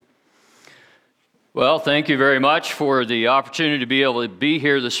Well, thank you very much for the opportunity to be able to be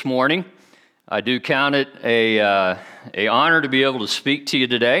here this morning. I do count it a honor to be able to speak to you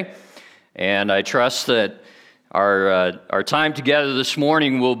today, and I trust that our time together this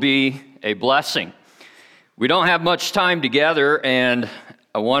morning will be a blessing. We don't have much time together, and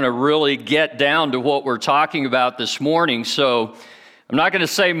I want to really get down to what we're talking about this morning, so I'm not going to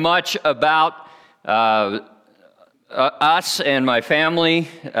say much about us and my family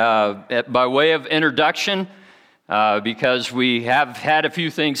by way of introduction because we have had a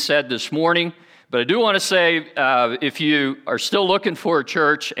few things said this morning. But I do want to say if you are still looking for a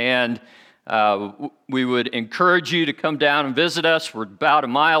church, and we would encourage you to come down and visit us. We're about a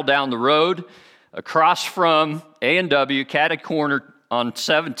mile down the road across from A&W, Catty Corner on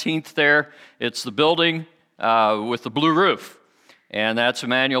 17th there. It's the building with the blue roof, and that's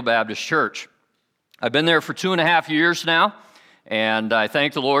Emmanuel Baptist Church. I've been there for 2.5 years now, and I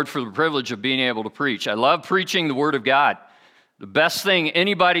thank the Lord for the privilege of being able to preach. I love preaching the Word of God. The best thing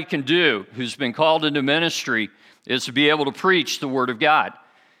anybody can do who's been called into ministry is to be able to preach the Word of God.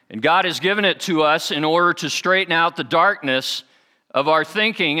 And God has given it to us in order to straighten out the darkness of our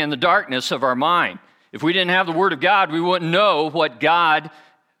thinking and the darkness of our mind. If we didn't have the Word of God, we wouldn't know what God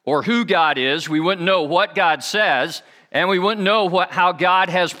or who God is. We wouldn't know what God says, and we wouldn't know how God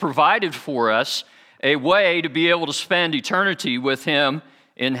has provided for us a way to be able to spend eternity with Him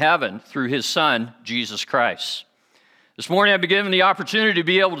in heaven through His Son, Jesus Christ. This morning I've been given the opportunity to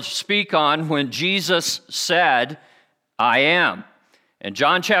be able to speak on when Jesus said, I am. And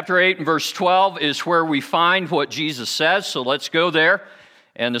John chapter 8 and verse 12 is where we find what Jesus says, so let's go there.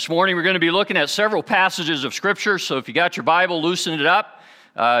 And this morning we're going to be looking at several passages of Scripture, so if you got your Bible, loosen it up.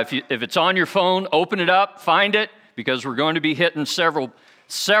 If it's on your phone, open it up, find it, because we're going to be hitting several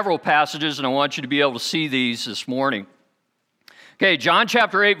passages, and I want you to be able to see these this morning. Okay, John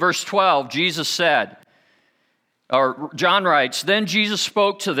chapter 8, verse 12, Jesus said, or John writes, Then Jesus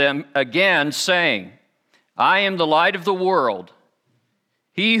spoke to them again, saying, I am the light of the world.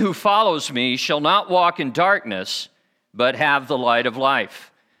 He who follows me shall not walk in darkness, but have the light of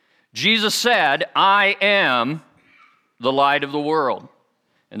life. Jesus said, I am the light of the world.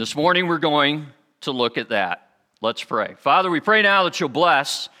 And this morning we're going to look at that. Let's pray. Father, we pray now that you'll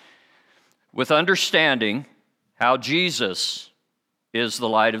bless with understanding how Jesus is the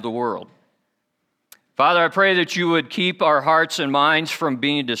light of the world. Father, I pray that you would keep our hearts and minds from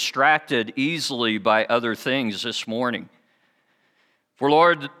being distracted easily by other things this morning. For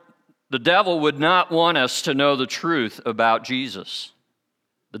Lord, the devil would not want us to know the truth about Jesus.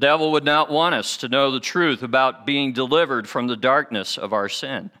 The devil would not want us to know the truth about being delivered from the darkness of our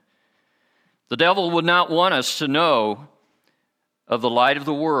sin. The devil would not want us to know of the light of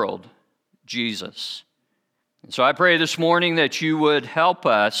the world, Jesus. And so I pray this morning that you would help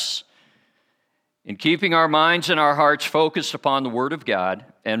us in keeping our minds and our hearts focused upon the Word of God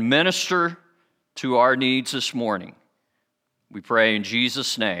and minister to our needs this morning. We pray in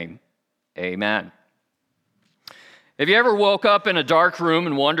Jesus' name, amen. Have you ever woke up in a dark room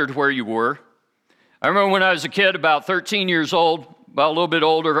and wondered where you were? I remember when I was a kid, about 13 years old, about a little bit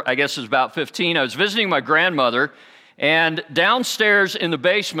older, I guess it was about 15, I was visiting my grandmother, and downstairs in the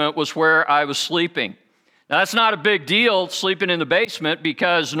basement was where I was sleeping. Now, that's not a big deal, sleeping in the basement,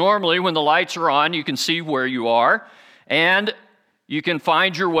 because normally when the lights are on, you can see where you are, and you can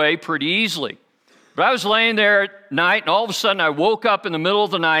find your way pretty easily. But I was laying there at night, and all of a sudden I woke up in the middle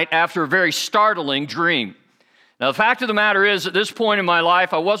of the night after a very startling dream. Now, the fact of the matter is, at this point in my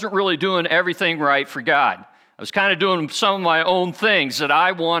life, I wasn't really doing everything right for God. I was kind of doing some of my own things that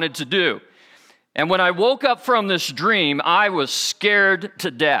I wanted to do. And when I woke up from this dream, I was scared to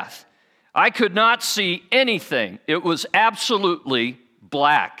death. I could not see anything. It was absolutely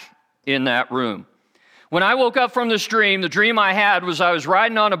black in that room. When I woke up from this dream, the dream I had was I was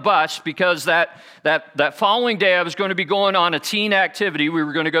riding on a bus because that following day I was going to be going on a teen activity. We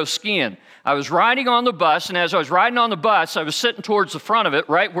were going to go skiing. I was riding on the bus, and as I was riding on the bus, I was sitting towards the front of it,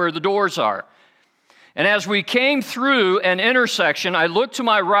 right where the doors are. And as we came through an intersection, I looked to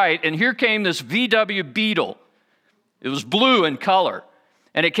my right, and here came this VW Beetle. It was blue in color.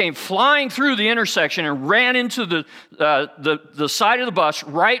 And it came flying through the intersection and ran into the side of the bus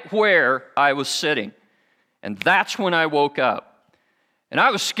right where I was sitting. And that's when I woke up. And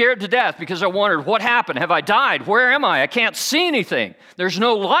I was scared to death because I wondered, what happened? Have I died? Where am I? I can't see anything. There's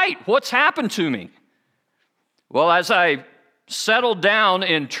no light. What's happened to me? Well, as I settled down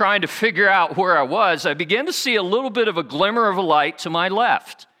in trying to figure out where I was, I began to see a little bit of a glimmer of a light to my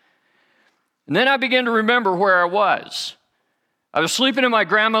left. And then I began to remember where I was. I was sleeping in my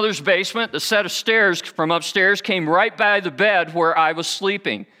grandmother's basement. The set of stairs from upstairs came right by the bed where I was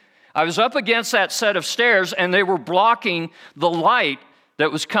sleeping. I was up against that set of stairs, and they were blocking the light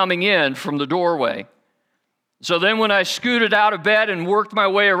that was coming in from the doorway. So then when I scooted out of bed and worked my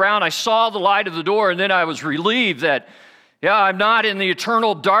way around, I saw the light of the door, and then I was relieved that, I'm not in the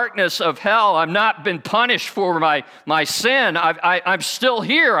eternal darkness of hell. I'm not been punished for my sin. I'm still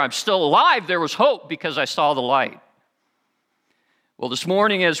here. I'm still alive. There was hope because I saw the light. Well, this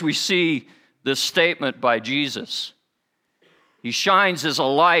morning as we see this statement by Jesus, he shines as a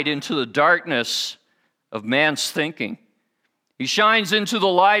light into the darkness of man's thinking. He shines into the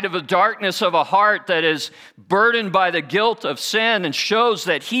light of the darkness of a heart that is burdened by the guilt of sin and shows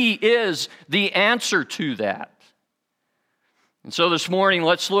that he is the answer to that. And so this morning,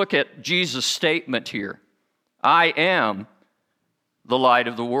 let's look at Jesus' statement here. I am the light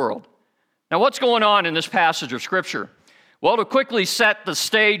of the world. Now, what's going on in this passage of Scripture? Well, to quickly set the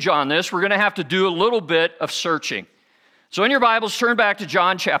stage on this, we're going to have to do a little bit of searching. So in your Bibles, turn back to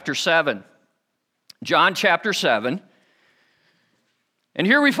John chapter 7. John chapter 7. And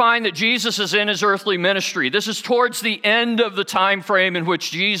here we find that Jesus is in his earthly ministry. This is towards the end of the time frame in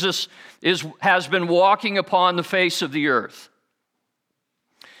which Jesus has been walking upon the face of the earth.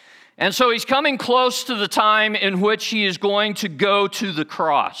 And so he's coming close to the time in which he is going to go to the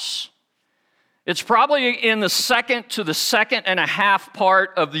cross. It's probably in the second to the second and a half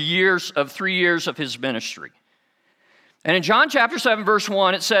part of the 3 years of his ministry. And in John chapter 7, verse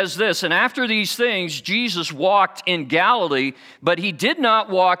 1, it says this, and after these things, Jesus walked in Galilee, but he did not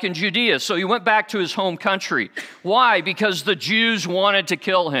walk in Judea. So he went back to his home country. Why? Because the Jews wanted to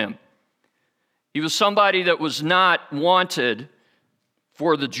kill him. He was somebody that was not wanted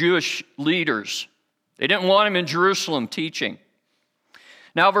for the Jewish leaders. They didn't want him in Jerusalem teaching.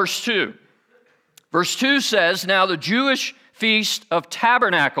 Now, verse 2. Verse 2 says, now the Jewish feast of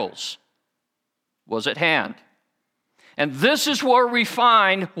tabernacles was at hand. And this is where we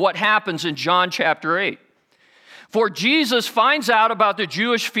find what happens in John chapter 8. For Jesus finds out about the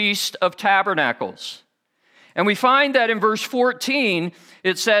Jewish feast of tabernacles. And we find that in verse 14,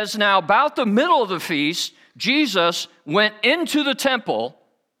 it says, now about the middle of the feast, Jesus went into the temple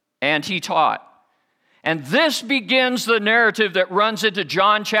and he taught. And this begins the narrative that runs into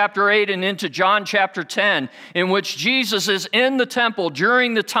John chapter 8 and into John chapter 10, in which Jesus is in the temple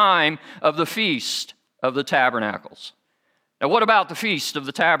during the time of the Feast of the Tabernacles. Now, what about the Feast of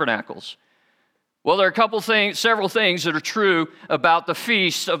the Tabernacles? Well, there are several things that are true about the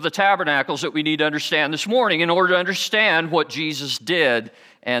Feast of the Tabernacles that we need to understand this morning in order to understand what Jesus did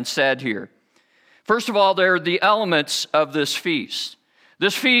and said here. First of all, there are the elements of this feast.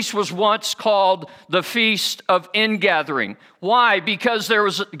 This feast was once called the Feast of Ingathering. Why? Because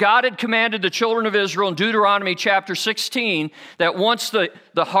God had commanded the children of Israel in Deuteronomy chapter 16 that once the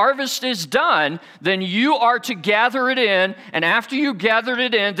harvest is done, then you are to gather it in, and after you gathered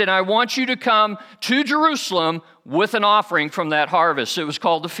it in, then I want you to come to Jerusalem with an offering from that harvest. It was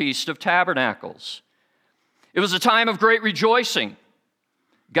called the Feast of Tabernacles. It was a time of great rejoicing.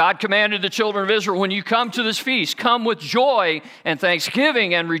 God commanded the children of Israel, when you come to this feast, come with joy and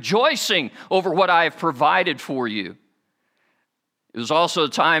thanksgiving and rejoicing over what I have provided for you. It was also a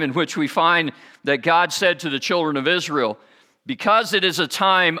time in which we find that God said to the children of Israel, because it is a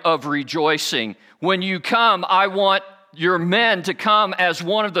time of rejoicing, when you come, I want your men to come as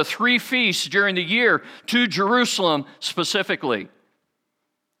one of the 3 feasts during the year to Jerusalem specifically.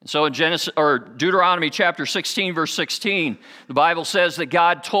 So in Deuteronomy chapter 16, verse 16, the Bible says that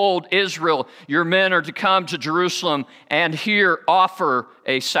God told Israel, your men are to come to Jerusalem and here offer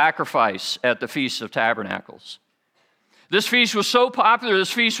a sacrifice at the Feast of Tabernacles. This feast was so popular,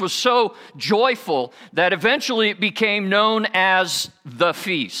 this feast was so joyful, that eventually it became known as the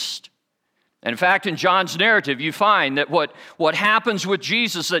feast. And in fact, in John's narrative, you find that what happens with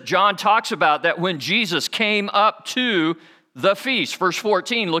Jesus that John talks about, that when Jesus came up to the feast. Verse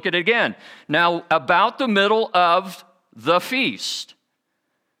 14, look at it again. Now, about the middle of the feast.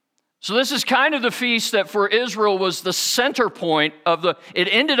 So this is kind of the feast that for Israel was the center point it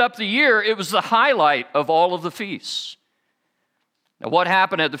ended up the year, it was the highlight of all of the feasts. Now, what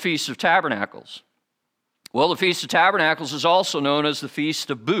happened at the Feast of Tabernacles? Well, the Feast of Tabernacles is also known as the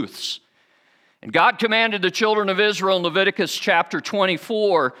Feast of Booths. And God commanded the children of Israel in Leviticus chapter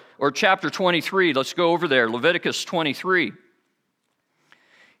 24, or chapter 23. Let's go over there, Leviticus 23.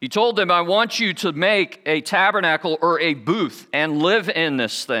 He told them, I want you to make a tabernacle or a booth and live in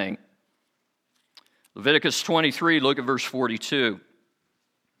this thing. Leviticus 23, look at verse 42.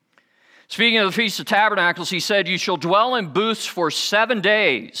 Speaking of the Feast of Tabernacles, he said, you shall dwell in booths for 7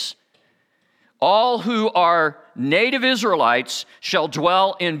 days. All who are native Israelites shall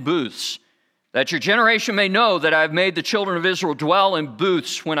dwell in booths. that your generation may know that I have made the children of Israel dwell in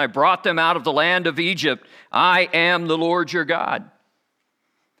booths when I brought them out of the land of Egypt. I am the Lord your God.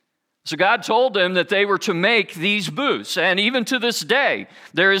 So God told them that they were to make these booths. And even to this day,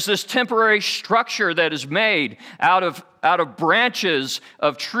 there is this temporary structure that is made out of branches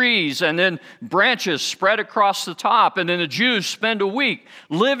of trees, and then branches spread across the top. And then the Jews spend a week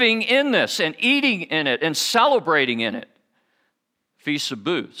living in this and eating in it and celebrating in it. Feast of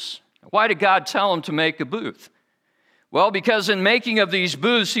Booths. Why did God tell them to make a booth? Well, because in making of these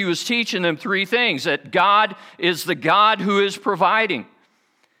booths, he was teaching them three things: that God is the God who is providing.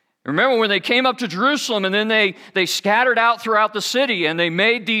 Remember when they came up to Jerusalem and then they scattered out throughout the city and they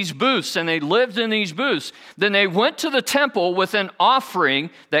made these booths and they lived in these booths. Then they went to the temple with an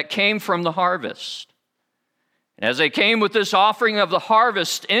offering that came from the harvest. And as they came with this offering of the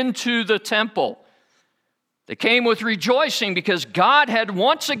harvest into the temple, they came with rejoicing because God had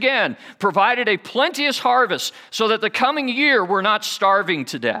once again provided a plenteous harvest so that the coming year we're not starving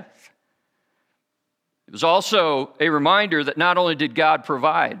to death. It was also a reminder that not only did God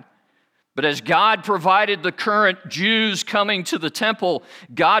provide, but as God provided the current Jews coming to the temple,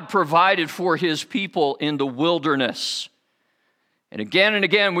 God provided for his people in the wilderness. And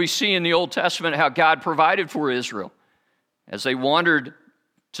again, we see in the Old Testament how God provided for Israel as they wandered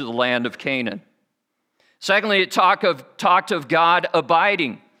to the land of Canaan. Secondly, it talked of God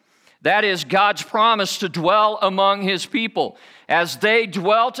abiding. That is God's promise to dwell among his people. As they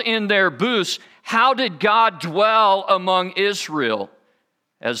dwelt in their booths, how did God dwell among Israel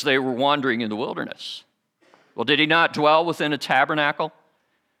as they were wandering in the wilderness? Well, did he not dwell within a tabernacle?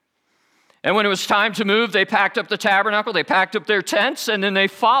 And when it was time to move, they packed up the tabernacle, they packed up their tents, and then they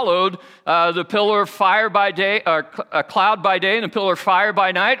followed the pillar of fire by day, a cloud by day, and the pillar of fire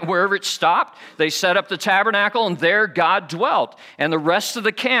by night. Wherever it stopped, they set up the tabernacle, and there God dwelt, and the rest of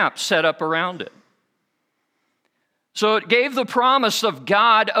the camp set up around it. So it gave the promise of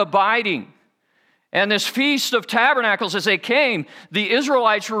God abiding. And this Feast of Tabernacles, as they came, the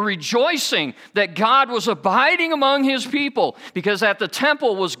Israelites were rejoicing that God was abiding among his people, because at the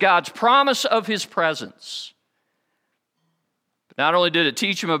temple was God's promise of his presence. But not only did it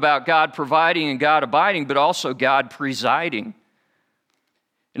teach them about God providing and God abiding, but also God presiding.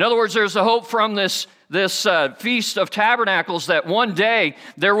 In other words, there's a hope from this Feast of Tabernacles that one day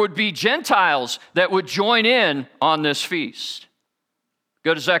there would be Gentiles that would join in on this feast.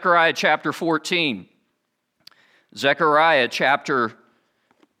 Go to Zechariah chapter 14. Zechariah chapter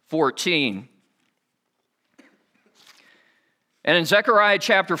 14. And in Zechariah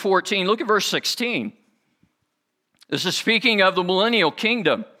chapter 14, look at verse 16. This is speaking of the millennial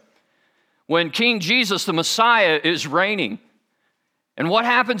kingdom, when King Jesus, the Messiah, is reigning. And what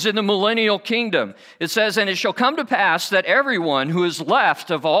happens in the millennial kingdom? It says, "And it shall come to pass that everyone who is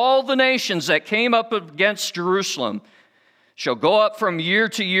left of all the nations that came up against Jerusalem shall go up from year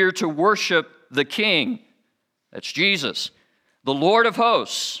to year to worship the King," that's Jesus, "the Lord of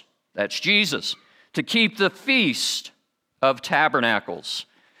hosts," that's Jesus, "to keep the Feast of Tabernacles."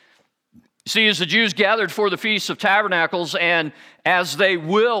 See, as the Jews gathered for the Feast of Tabernacles, and as they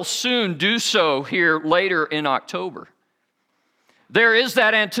will soon do so here later in October, there is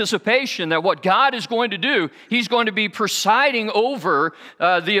that anticipation that what God is going to do, he's going to be presiding over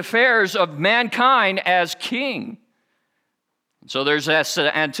the affairs of mankind as king. So there's that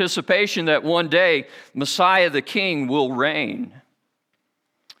anticipation that one day Messiah the King will reign.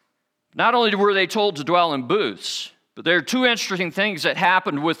 Not only were they told to dwell in booths, but there are two interesting things that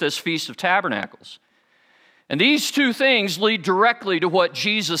happened with this Feast of Tabernacles. And these two things lead directly to what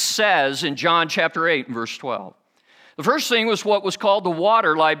Jesus says in John chapter 8 and verse 12. The first thing was what was called the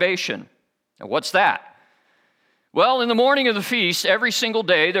water libation. Now, what's that? Well, in the morning of the feast, every single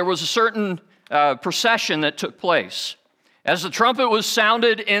day, there was a certain procession that took place. As the trumpet was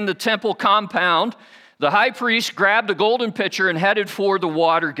sounded in the temple compound, the high priest grabbed a golden pitcher and headed for the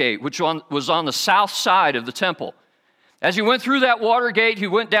water gate, which was on the south side of the temple. As he went through that water gate, he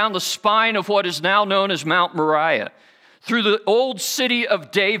went down the spine of what is now known as Mount Moriah, through the old city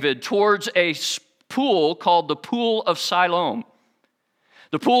of David, towards a pool called the Pool of Siloam.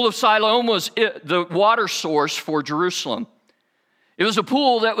 The Pool of Siloam was the water source for Jerusalem. It was a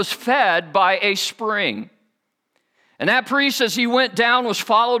pool that was fed by a spring. And that priest, as he went down, was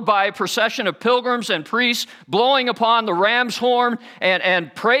followed by a procession of pilgrims and priests blowing upon the ram's horn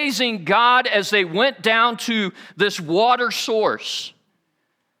and praising God as they went down to this water source.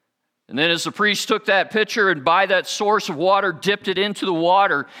 And then as the priest took that pitcher and by that source of water dipped it into the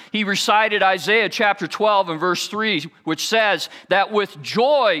water, he recited Isaiah chapter 12 and verse 3, which says that with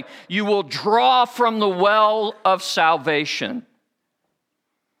joy you will draw from the well of salvation.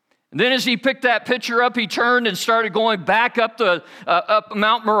 And then as he picked that pitcher up, he turned and started going back up up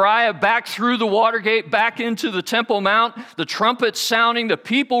Mount Moriah, back through the water gate, back into the Temple Mount, the trumpets sounding, the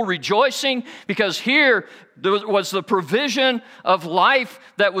people rejoicing, because here there was the provision of life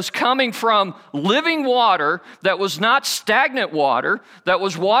that was coming from living water, that was not stagnant water, that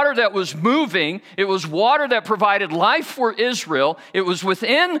was water that was moving. It was water that provided life for Israel. It was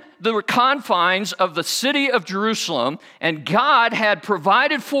within the confines of the city of Jerusalem, and God had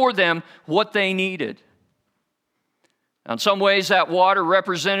provided for them what they needed. In some ways, that water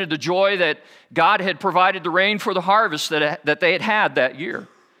represented the joy that God had provided the rain for the harvest that they had had that year,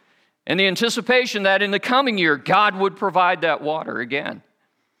 and the anticipation that in the coming year, God would provide that water again.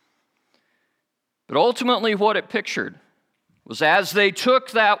 But ultimately, what it pictured was as they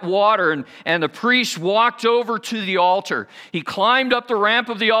took that water and the priest walked over to the altar, he climbed up the ramp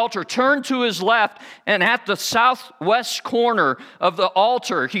of the altar, turned to his left, and at the southwest corner of the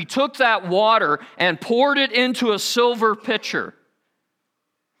altar, he took that water and poured it into a silver pitcher.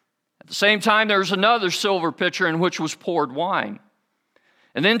 At the same time, there was another silver pitcher in which was poured wine.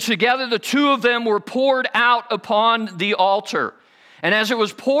 And then together the two of them were poured out upon the altar. And as it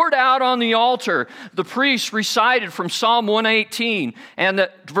was poured out on the altar, the priest recited from Psalm 118 and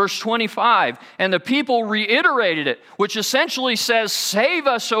verse 25, and the people reiterated it, which essentially says, "Save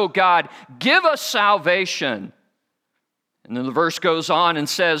us, O God, give us salvation." And then the verse goes on and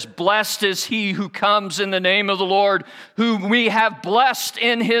says, "Blessed is he who comes in the name of the Lord, whom we have blessed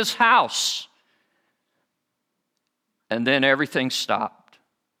in his house." And then everything stopped.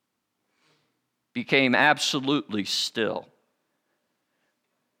 Became absolutely still.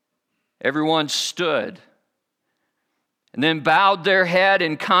 Everyone stood and then bowed their head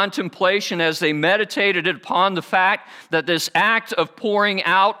in contemplation as they meditated upon the fact that this act of pouring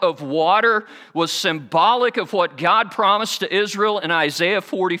out of water was symbolic of what God promised to Israel in Isaiah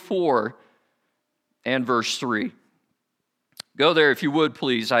 44 and verse 3. Go there if you would,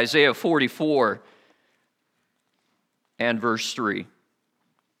 please. Isaiah 44 and verse 3.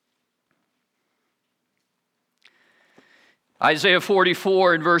 Isaiah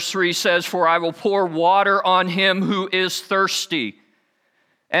 44 and verse 3 says, "For I will pour water on him who is thirsty,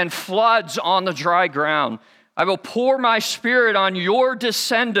 and floods on the dry ground. I will pour my spirit on your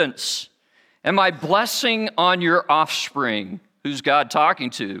descendants, and my blessing on your offspring." Who's God talking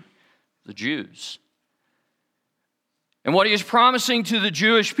to? The Jews. And what he is promising to the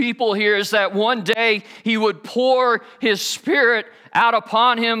Jewish people here is that one day he would pour his spirit out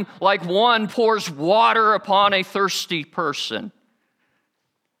upon him like one pours water upon a thirsty person.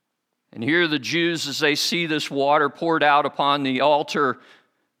 And here the Jews, as they see this water poured out upon the altar,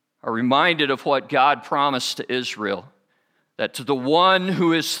 are reminded of what God promised to Israel, that to the one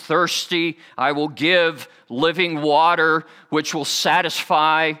who is thirsty, I will give living water which will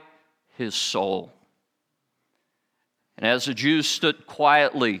satisfy his soul. And as the Jews stood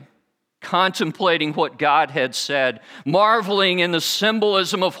quietly, contemplating what God had said, marveling in the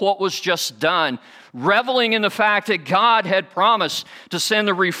symbolism of what was just done, reveling in the fact that God had promised to send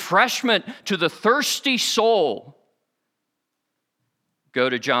the refreshment to the thirsty soul, go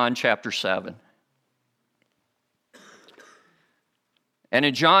to John chapter 7. And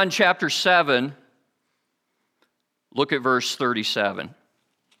in John chapter 7, look at verse 37.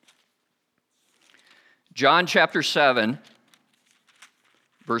 John chapter 7,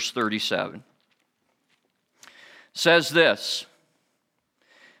 verse 37, says this: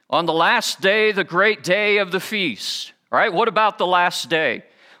 "On the last day, the great day of the feast." All right, what about the last day?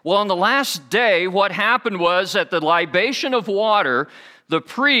 Well, on the last day, what happened was at the libation of water, the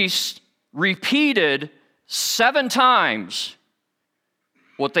priest repeated 7 times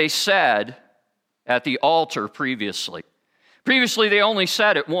what they said at the altar previously. Previously, they only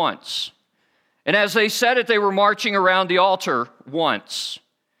said it once. And as they said it, they were marching around the altar once.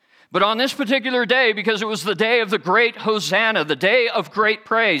 But on this particular day, because it was the day of the great Hosanna, the day of great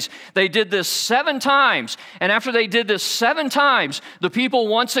praise, they did this 7 times. And after they did this 7 times, the people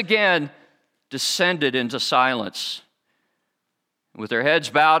once again descended into silence. With their heads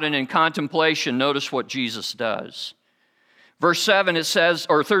bowed and in contemplation, notice what Jesus does. Verse 7, it says,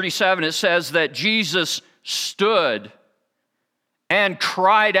 or 37, it says that Jesus stood and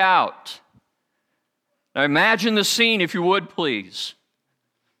cried out. Now imagine the scene, if you would, please.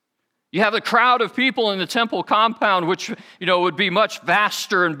 You have a crowd of people in the temple compound, which, would be much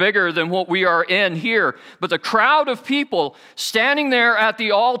vaster and bigger than what we are in here. But the crowd of people standing there at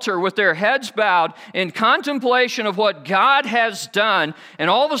the altar with their heads bowed in contemplation of what God has done. And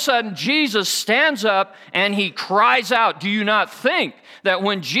all of a sudden, Jesus stands up and he cries out. Do you not think that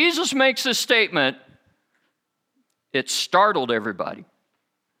when Jesus makes this statement, it startled everybody?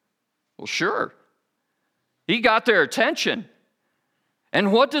 Well, sure. He got their attention.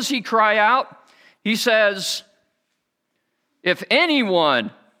 And what does he cry out? He says, if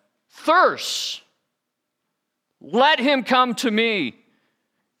anyone thirsts, let him come to me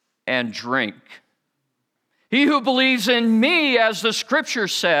and drink. He who believes in me, as the scripture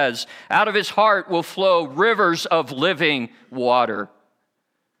says, out of his heart will flow rivers of living water.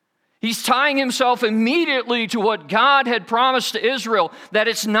 He's tying himself immediately to what God had promised to Israel, that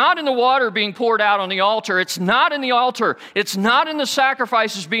it's not in the water being poured out on the altar. It's not in the altar. It's not in the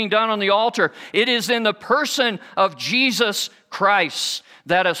sacrifices being done on the altar. It is in the person of Jesus Christ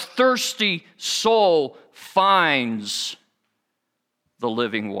that a thirsty soul finds the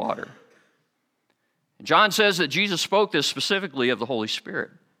living water. John says that Jesus spoke this specifically of the Holy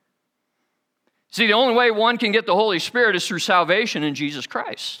Spirit. See, the only way one can get the Holy Spirit is through salvation in Jesus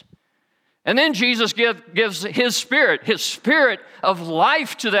Christ. And then Jesus gives his spirit of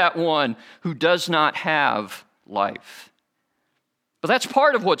life to that one who does not have life. But that's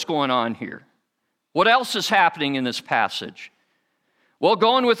part of what's going on here. What else is happening in this passage? Well,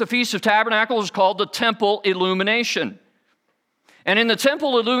 going with the Feast of Tabernacles is called the temple illumination. And in the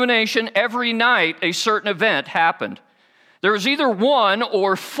temple illumination, every night a certain event happened. There was either 1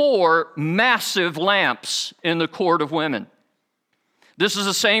 or 4 massive lamps in the court of women. This is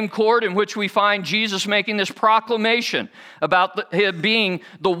the same court in which we find Jesus making this proclamation about him being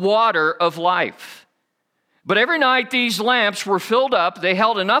the water of life. But every night these lamps were filled up. They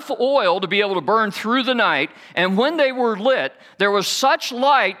held enough oil to be able to burn through the night. And when they were lit, there was such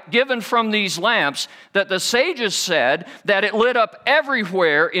light given from these lamps that the sages said that it lit up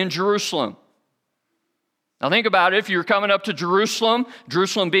everywhere in Jerusalem. Now think about it. If you're coming up to Jerusalem,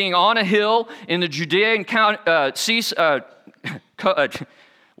 Jerusalem being on a hill in the Judean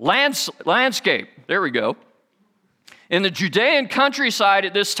landscape. There we go. In the Judean countryside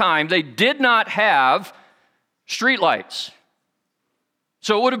at this time, they did not have streetlights.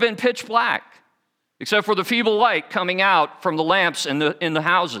 So it would have been pitch black, except for the feeble light coming out from the lamps in the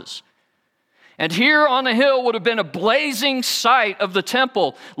houses. And here on the hill would have been a blazing sight of the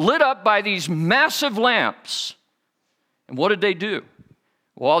temple lit up by these massive lamps. And what did they do?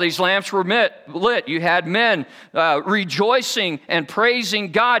 While these lamps were lit, you had men rejoicing and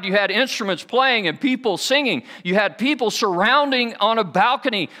praising God. You had instruments playing and people singing. You had people surrounding on a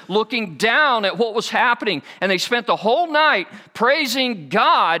balcony looking down at what was happening. And they spent the whole night praising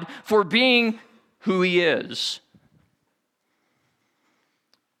God for being who He is.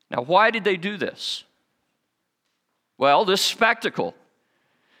 Now, why did they do this? Well, this spectacle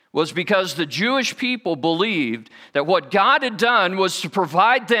was because the Jewish people believed that what God had done was to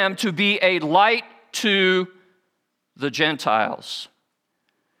provide them to be a light to the Gentiles.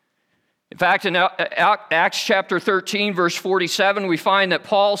 In fact, in Acts chapter 13, verse 47, we find that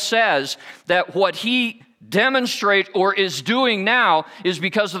Paul says that what he demonstrates or is doing now is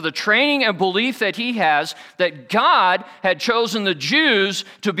because of the training and belief that he has that God had chosen the Jews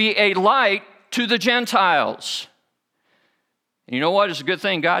to be a light to the Gentiles. You know what? It's a good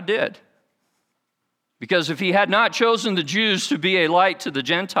thing God did. Because if He had not chosen the Jews to be a light to the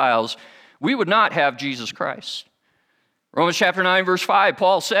Gentiles, we would not have Jesus Christ. Romans chapter 9, verse 5,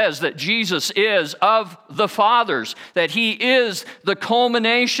 Paul says that Jesus is of the fathers, that He is the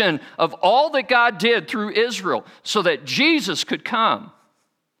culmination of all that God did through Israel so that Jesus could come.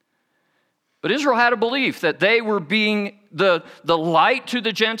 But Israel had a belief that they were being the light to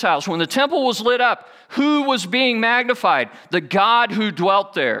the Gentiles. When the temple was lit up, who was being magnified? The God who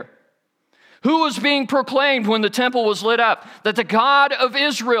dwelt there. Who was being proclaimed when the temple was lit up? That the God of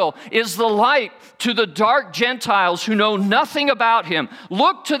Israel is the light to the dark Gentiles who know nothing about Him.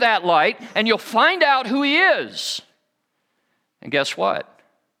 Look to that light and you'll find out who He is. And guess what?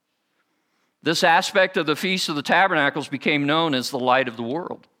 This aspect of the Feast of the Tabernacles became known as the light of the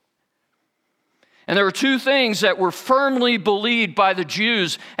world. And there were two things that were firmly believed by the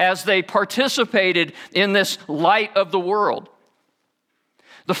Jews as they participated in this light of the world.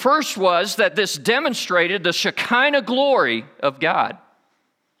 The first was that this demonstrated the Shekinah glory of God.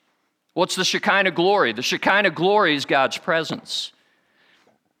 What's the Shekinah glory? The Shekinah glory is God's presence.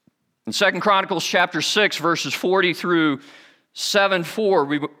 In 2 Chronicles chapter 6, verses 40 through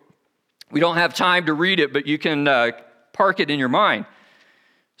 7:4, we don't have time to read it, but you can park it in your mind.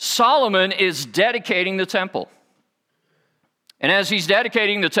 Solomon is dedicating the temple. And as he's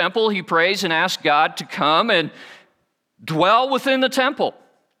dedicating the temple, he prays and asks God to come and dwell within the temple.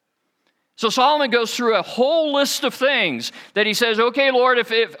 So Solomon goes through a whole list of things that he says, okay, Lord,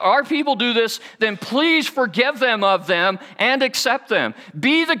 if our people do this, then please forgive them of them and accept them.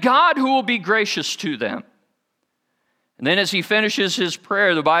 Be the God who will be gracious to them. And then as he finishes his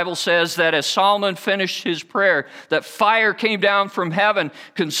prayer, the Bible says that as Solomon finished his prayer, that fire came down from heaven,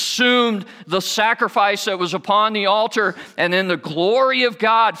 consumed the sacrifice that was upon the altar, and then the glory of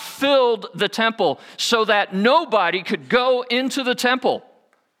God filled the temple so that nobody could go into the temple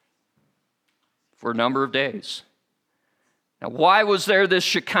for a number of days. Now, why was there this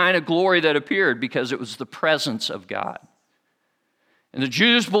Shekinah glory that appeared? Because it was the presence of God. And the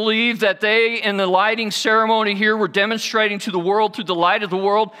Jews believed that they, in the lighting ceremony here, were demonstrating to the world, through the light of the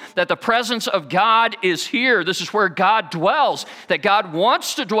world, that the presence of God is here. This is where God dwells, that God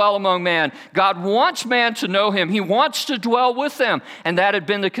wants to dwell among man. God wants man to know him. He wants to dwell with them. And that had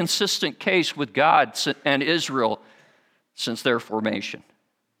been the consistent case with God and Israel since their formation.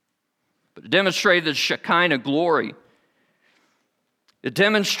 But it demonstrated the Shekinah glory. It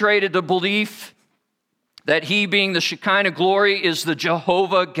demonstrated the belief that he, being the Shekinah glory, is the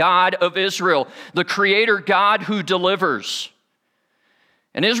Jehovah God of Israel, the Creator God who delivers.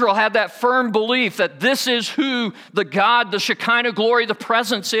 And Israel had that firm belief that this is who the God, the Shekinah glory, the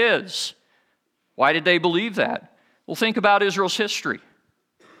presence is. Why did they believe that? Well, think about Israel's history.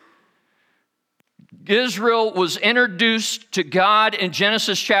 Israel was introduced to God in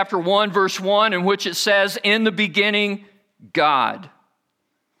Genesis chapter 1, verse 1, in which it says, "In the beginning, God."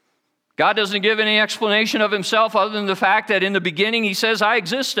 God doesn't give any explanation of himself other than the fact that in the beginning he says, "I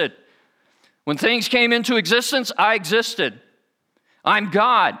existed." When things came into existence, I existed. I'm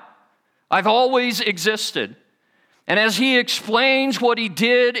God. I've always existed. And as he explains what he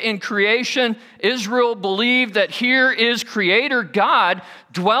did in creation, Israel believed that here is Creator God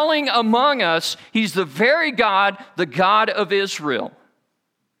dwelling among us. He's the very God, the God of Israel.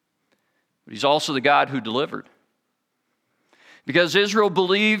 But he's also the God who delivered. Because Israel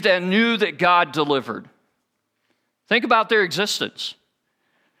believed and knew that God delivered. Think about their existence,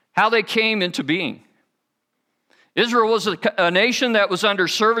 how they came into being. Israel was a nation that was under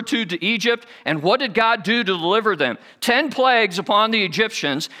servitude to Egypt, and what did God do to deliver them? 10 plagues upon the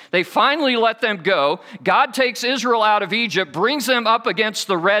Egyptians. They finally let them go. God takes Israel out of Egypt, brings them up against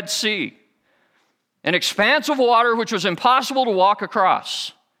the Red Sea, an expanse of water which was impossible to walk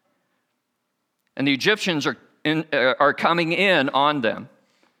across. And the Egyptians are coming in on them.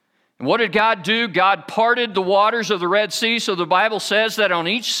 And what did God do? God parted the waters of the Red Sea, so the Bible says that on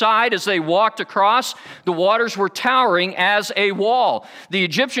each side as they walked across, the waters were towering as a wall. The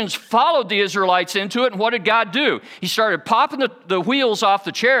Egyptians followed the Israelites into it, and what did God do? He started popping the wheels off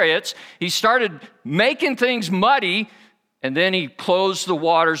the chariots, he started making things muddy, and then he closed the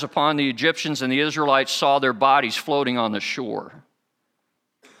waters upon the Egyptians, and the Israelites saw their bodies floating on the shore.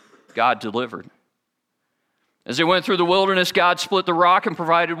 God delivered. As they went through the wilderness, God split the rock and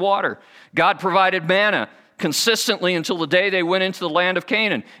provided water. God provided manna consistently until the day they went into the land of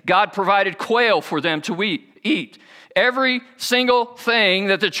Canaan. God provided quail for them to eat. Every single thing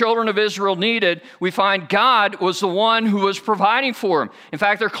that the children of Israel needed, we find God was the one who was providing for them. In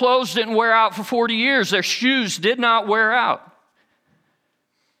fact, their clothes didn't wear out for 40 years. Their shoes did not wear out.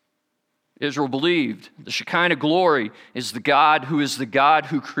 Israel believed the Shekinah glory is the God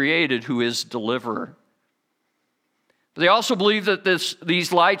who created, who is deliverer. But they also believed that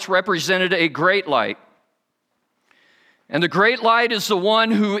these lights represented a great light. And the great light is the one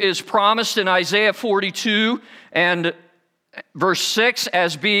who is promised in Isaiah 42 and verse 6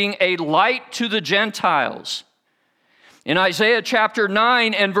 as being a light to the Gentiles. In Isaiah chapter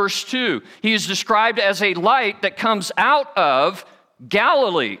 9 and verse 2, he is described as a light that comes out of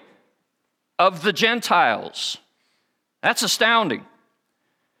Galilee, of the Gentiles. That's astounding.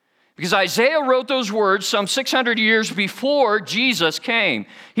 Because Isaiah wrote those words some 600 years before Jesus came.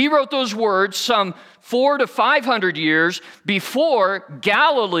 He wrote those words some 400 to 500 years before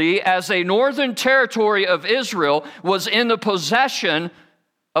Galilee, as a northern territory of Israel, was in the possession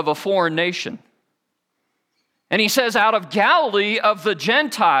of a foreign nation. And he says, out of Galilee of the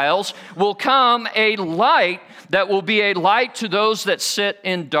Gentiles will come a light that will be a light to those that sit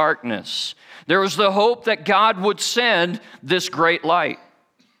in darkness. There was the hope that God would send this great light.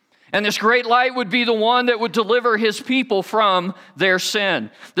 And this great light would be the one that would deliver his people from their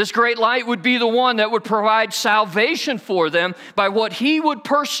sin. This great light would be the one that would provide salvation for them by what he would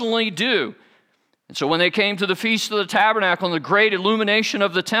personally do. And so when they came to the Feast of the Tabernacle and the great illumination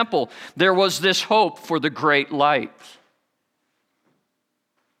of the temple, there was this hope for the great light.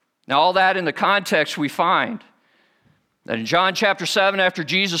 Now, all that in the context we find that in John chapter 7, after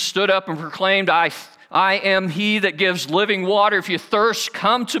Jesus stood up and proclaimed, I am he that gives living water. If you thirst,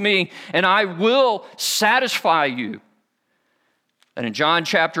 come to me, and I will satisfy you. And in John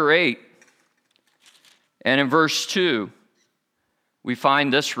chapter 8 and in verse 2, we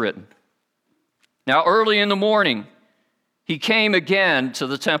find this written. Now early in the morning, He came again to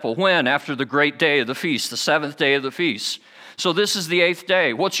the temple. When? After the great day of the feast, the seventh day of the feast. So this is the eighth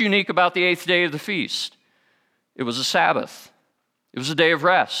day. What's unique about the eighth day of the feast? It was a Sabbath. It was a day of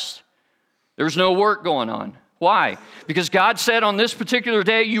rest. There was no work going on. Why? Because God said on this particular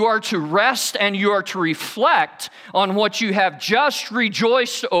day, you are to rest and you are to reflect on what you have just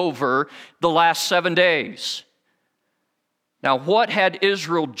rejoiced over the last 7 days. Now, what had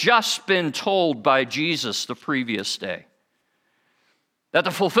Israel just been told by Jesus the previous day? That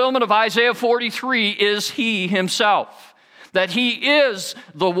the fulfillment of Isaiah 43 is He Himself. That He is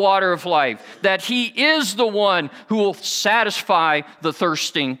the water of life. That He is the one who will satisfy the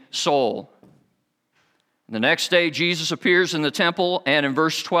thirsting soul. The next day, Jesus appears in the temple, and in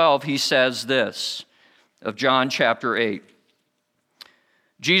verse 12, He says this of John chapter 8.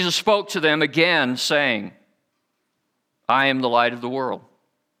 Jesus spoke to them again, saying, I am the light of the world.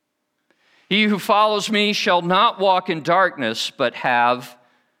 He who follows me shall not walk in darkness, but have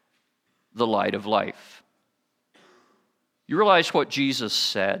the light of life. You realize what Jesus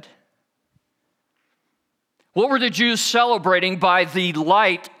said? What were the Jews celebrating by the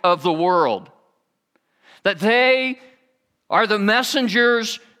light of the world? That they are the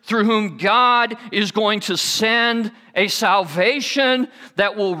messengers through whom God is going to send a salvation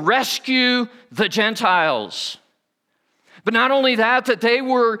that will rescue the Gentiles. But not only that, that they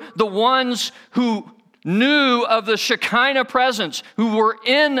were the ones who knew of the Shekinah presence, who were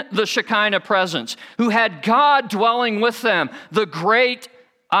in the Shekinah presence, who had God dwelling with them, the great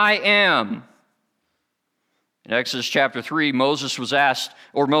I am. In Exodus chapter 3, Moses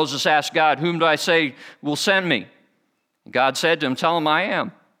asked God, whom do I say will send me? And God said to him, tell him I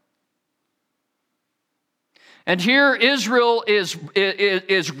am. And here Israel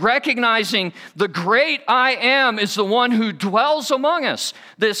is recognizing the great I am is the one who dwells among us,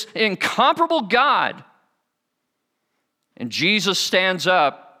 this incomparable God. And Jesus stands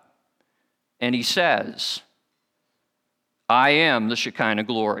up and He says, I am the Shekinah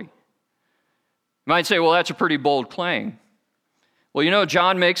glory. You might say, well, that's a pretty bold claim. Well, you know,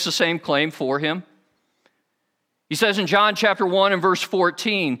 John makes the same claim for Him. He says in John chapter 1 and verse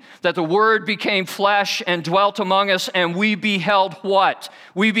 14 that the Word became flesh and dwelt among us, and we beheld what?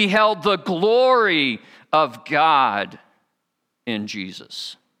 We beheld the glory of God in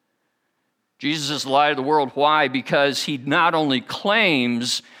Jesus. Jesus is the light of the world. Why? Because He not only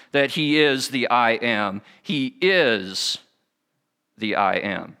claims that He is the I am, He is the I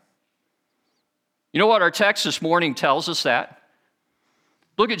am. You know what our text this morning tells us that?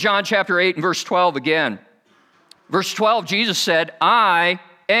 Look at John chapter 8 and verse 12 again. Verse 12, Jesus said, I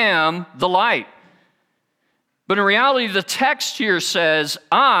am the light. But in reality, the text here says,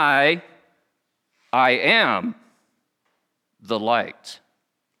 I am the light.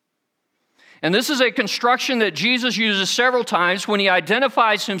 And this is a construction that Jesus uses several times when He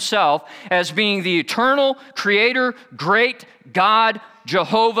identifies Himself as being the eternal, creator, great God,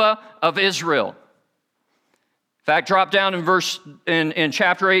 Jehovah of Israel. In fact, drop down in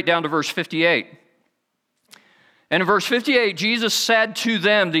chapter 8 down to verse 58. And in verse 58, Jesus said to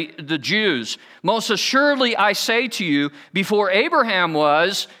them, the Jews, most assuredly I say to you, before Abraham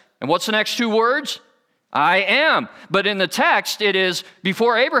was, and what's the next two words? I am. But in the text, it is,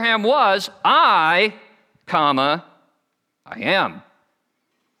 before Abraham was, I am.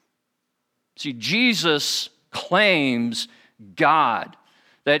 See, Jesus claims God.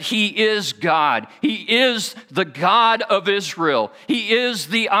 That He is God. He is the God of Israel. He is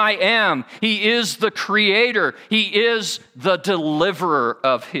the I am. He is the creator. He is the deliverer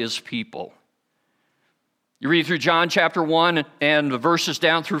of His people. You read through John chapter 1 and the verses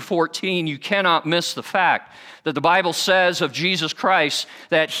down through 14, you cannot miss the fact that the Bible says of Jesus Christ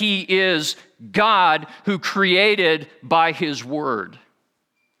that He is God who created by His Word.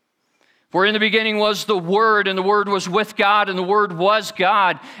 For in the beginning was the Word, and the Word was with God, and the Word was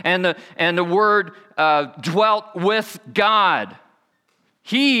God, and the Word dwelt with God.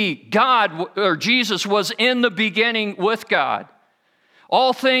 Jesus, was in the beginning with God.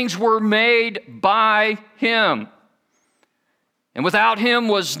 All things were made by Him. And without Him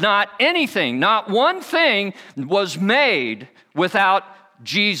was not anything, not one thing was made without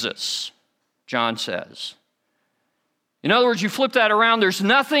Jesus, John says. In other words, you flip that around, there's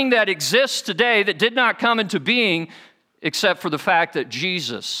nothing that exists today that did not come into being except for the fact that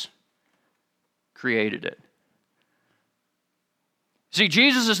Jesus created it. See,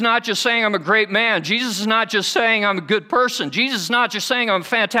 Jesus is not just saying I'm a great man. Jesus is not just saying I'm a good person. Jesus is not just saying I'm a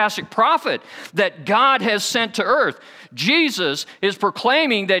fantastic prophet that God has sent to earth. Jesus is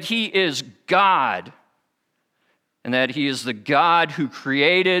proclaiming that He is God and that He is the God who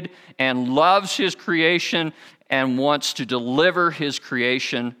created and loves His creation and wants to deliver his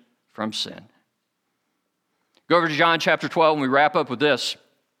creation from sin. Go over to John chapter 12 and we wrap up with this.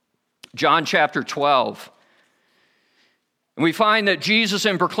 John chapter 12. And we find that Jesus,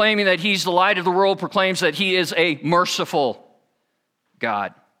 in proclaiming that he's the light of the world, proclaims that he is a merciful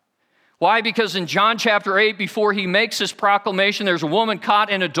God. Why? Because in John chapter 8, before he makes this proclamation, there's a woman caught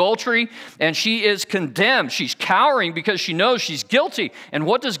in adultery, and she is condemned. She's cowering because she knows she's guilty. And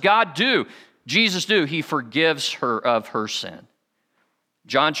what does God do? Jesus do? He forgives her of her sin.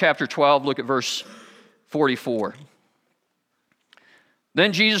 John chapter 12, look at verse 44.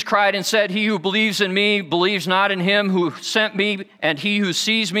 Then Jesus cried and said, "He who believes in me believes not in him who sent me, and he who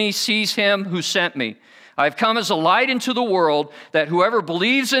sees me sees him who sent me. I have come as a light into the world, that whoever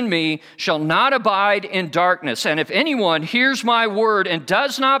believes in me shall not abide in darkness. And if anyone hears my word and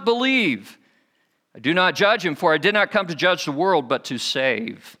does not believe, I do not judge him, for I did not come to judge the world, but to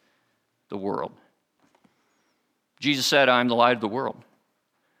save the world." Jesus said, "I am the light of the world."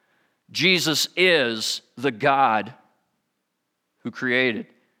 Jesus is the God who created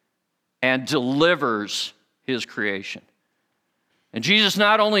and delivers his creation. And Jesus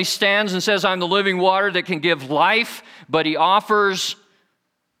not only stands and says, "I'm the living water that can give life," but he offers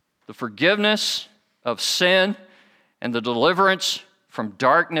the forgiveness of sin and the deliverance from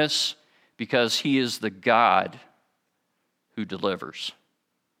darkness, because he is the God who delivers.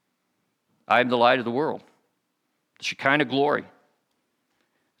 I am the light of the world, the Shekinah glory,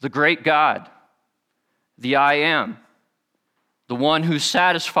 the great God, the I Am, the one who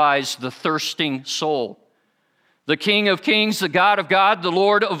satisfies the thirsting soul, the King of kings, the God of God, the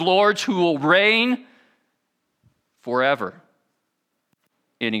Lord of lords, who will reign forever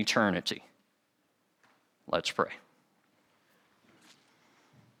in eternity. Let's pray.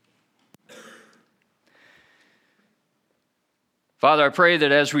 Father, I pray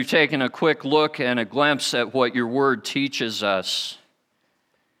that as we've taken a quick look and a glimpse at what your word teaches us,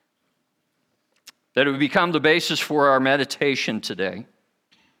 that it would become the basis for our meditation today.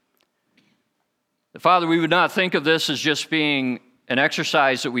 That, Father, we would not think of this as just being an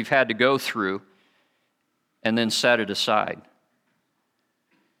exercise that we've had to go through and then set it aside.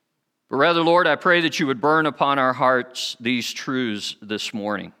 But rather, Lord, I pray that you would burn upon our hearts these truths this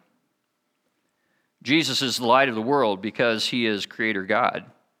morning. Jesus is the light of the world because he is Creator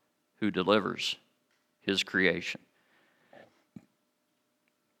God who delivers his creation.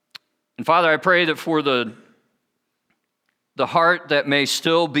 And Father, I pray that for the heart that may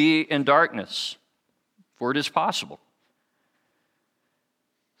still be in darkness, for it is possible,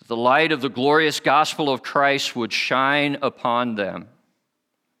 the light of the glorious gospel of Christ would shine upon them,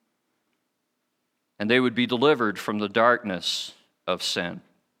 and they would be delivered from the darkness of sin,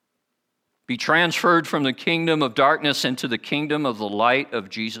 be transferred from the kingdom of darkness into the kingdom of the light of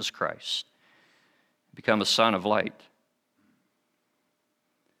Jesus Christ, become a son of light.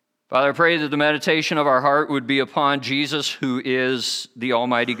 Father, I pray that the meditation of our heart would be upon Jesus, who is the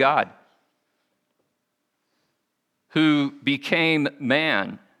Almighty God, who became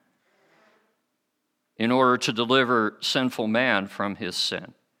man in order to deliver sinful man from his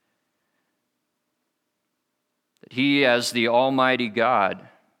sin. That he, as the Almighty God,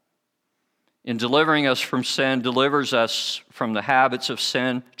 in delivering us from sin, delivers us from the habits of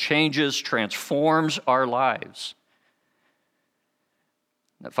sin, changes, transforms our lives.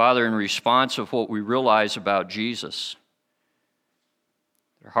 That, Father, in response of what we realize about Jesus,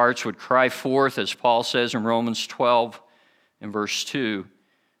 their hearts would cry forth, as Paul says in Romans 12 and verse 2,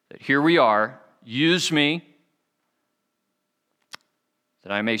 that here we are, use me,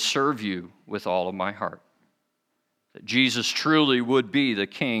 that I may serve you with all of my heart. That Jesus truly would be the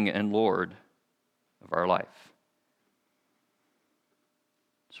King and Lord of our life.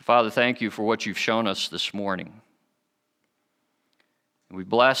 So, Father, thank you for what you've shown us this morning. And we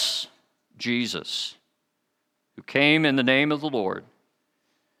bless Jesus, who came in the name of the Lord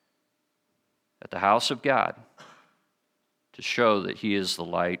at the house of God to show that he is the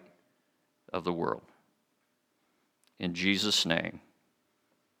light of the world. In Jesus' name,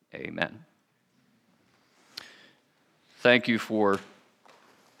 amen. Thank you for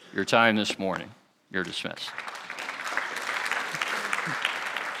your time this morning. You're dismissed.